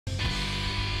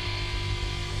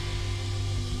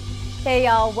Hey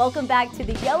y'all, welcome back to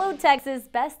the yoloTX's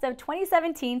Best of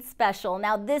 2017 special.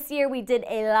 Now this year we did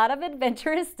a lot of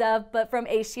adventurous stuff, but from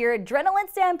a sheer adrenaline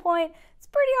standpoint, it's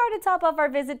pretty hard to top off our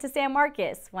visit to San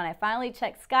Marcos when I finally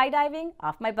checked skydiving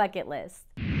off my bucket list.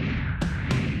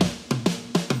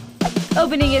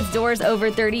 Opening its doors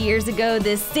over 30 years ago,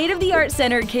 this state-of-the-art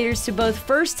center caters to both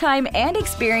first-time and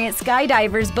experienced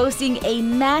skydivers, boasting a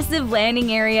massive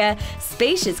landing area,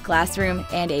 spacious classroom,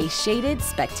 and a shaded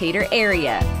spectator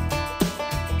area.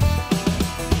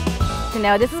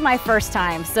 No, this is my first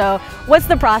time, so what's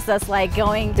the process like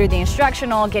going through the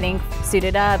instructional, getting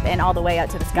suited up, and all the way up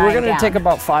to the sky? We're going to take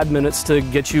about 5 minutes to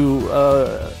get you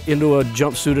into a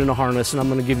jumpsuit and a harness, and I'm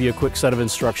going to give you a quick set of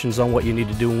instructions on what you need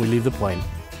to do when we leave the plane.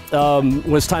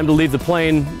 When it's time to leave the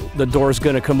plane, the door's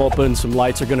going to come open, some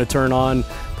lights are going to turn on,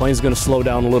 plane's going to slow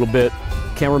down a little bit.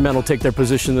 Cameramen will take their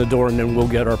position in the door, and then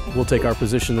we'll take our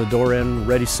position in the door, and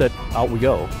ready, set, out we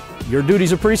go. Your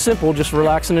duties are pretty simple, just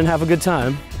relaxing and have a good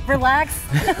time. Relax.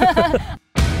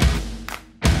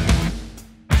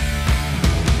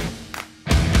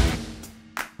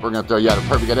 We're gonna throw you out of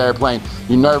perfect airplane.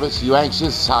 You nervous? You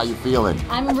anxious? How you feeling?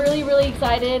 I'm really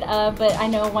excited, but I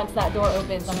know once that door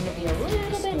opens, I'm gonna be a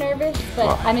little bit nervous,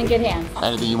 but I'm in good hands.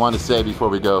 Anything you want to say before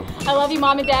we go? I love you,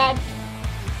 Mom and Dad.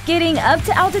 Getting up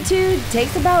to altitude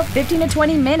takes about 15 to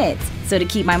 20 minutes, so to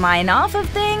keep my mind off of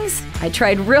things, I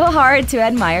tried real hard to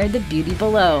admire the beauty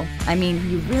below. I mean,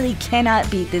 you really cannot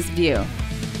beat this view.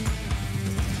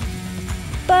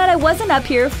 But I wasn't up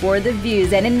here for the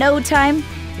views, and in no time,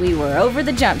 we were over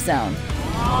the jump zone.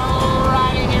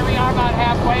 Alrighty, here we are about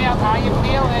halfway up. How you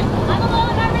feeling? I'm a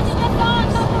little nervous. Just saw a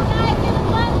couple guys in the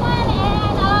front one,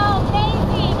 and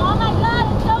amazing. Oh my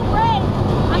God, it's so great.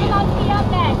 I'm about to be up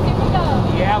next. Here we go.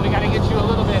 Yeah, we got to get you a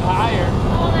little bit higher.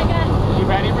 Oh my God. You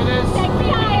ready for this? Take me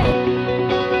higher.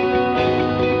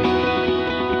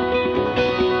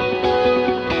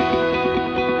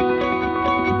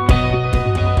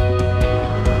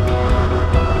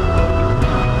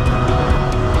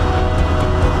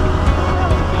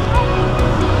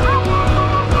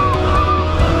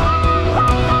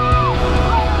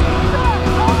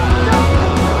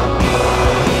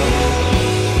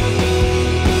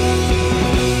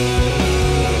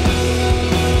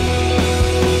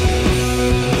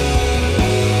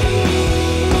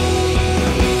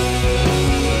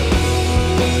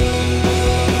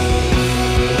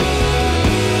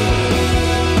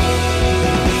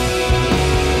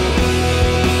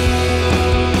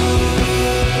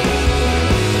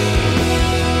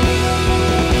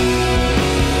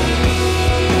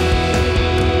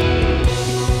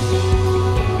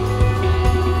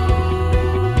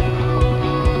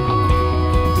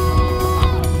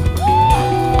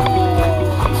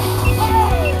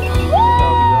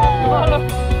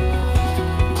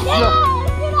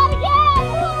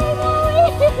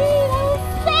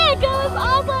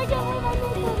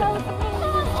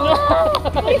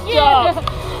 Good job.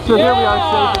 So here we are,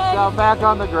 safe and sound, back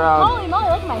on the ground. Holy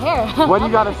moly, look at my hair. What do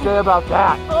you got to say about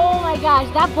that? Oh my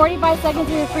gosh, that 45 seconds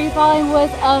we were free falling was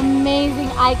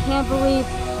amazing. I can't believe,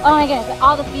 oh my goodness,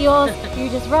 all the feels. You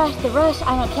just rush, the rush.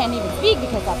 Can't even speak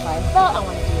because that's how I felt. I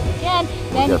want to do it again.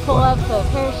 Then you pull up the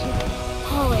parachute.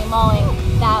 Holy moly,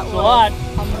 that was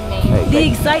amazing. The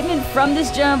excitement from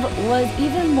this jump was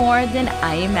even more than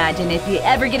I imagined. If you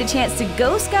ever get a chance to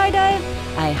go skydive,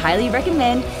 I highly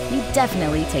recommend you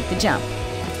definitely take the jump.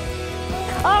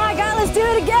 Oh my God, let's do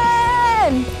it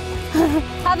again!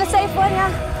 Have a safe one,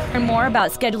 yeah. To learn more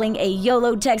about scheduling a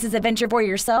yoloTX adventure for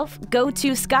yourself, go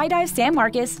to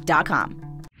skydivesanmarcos.com.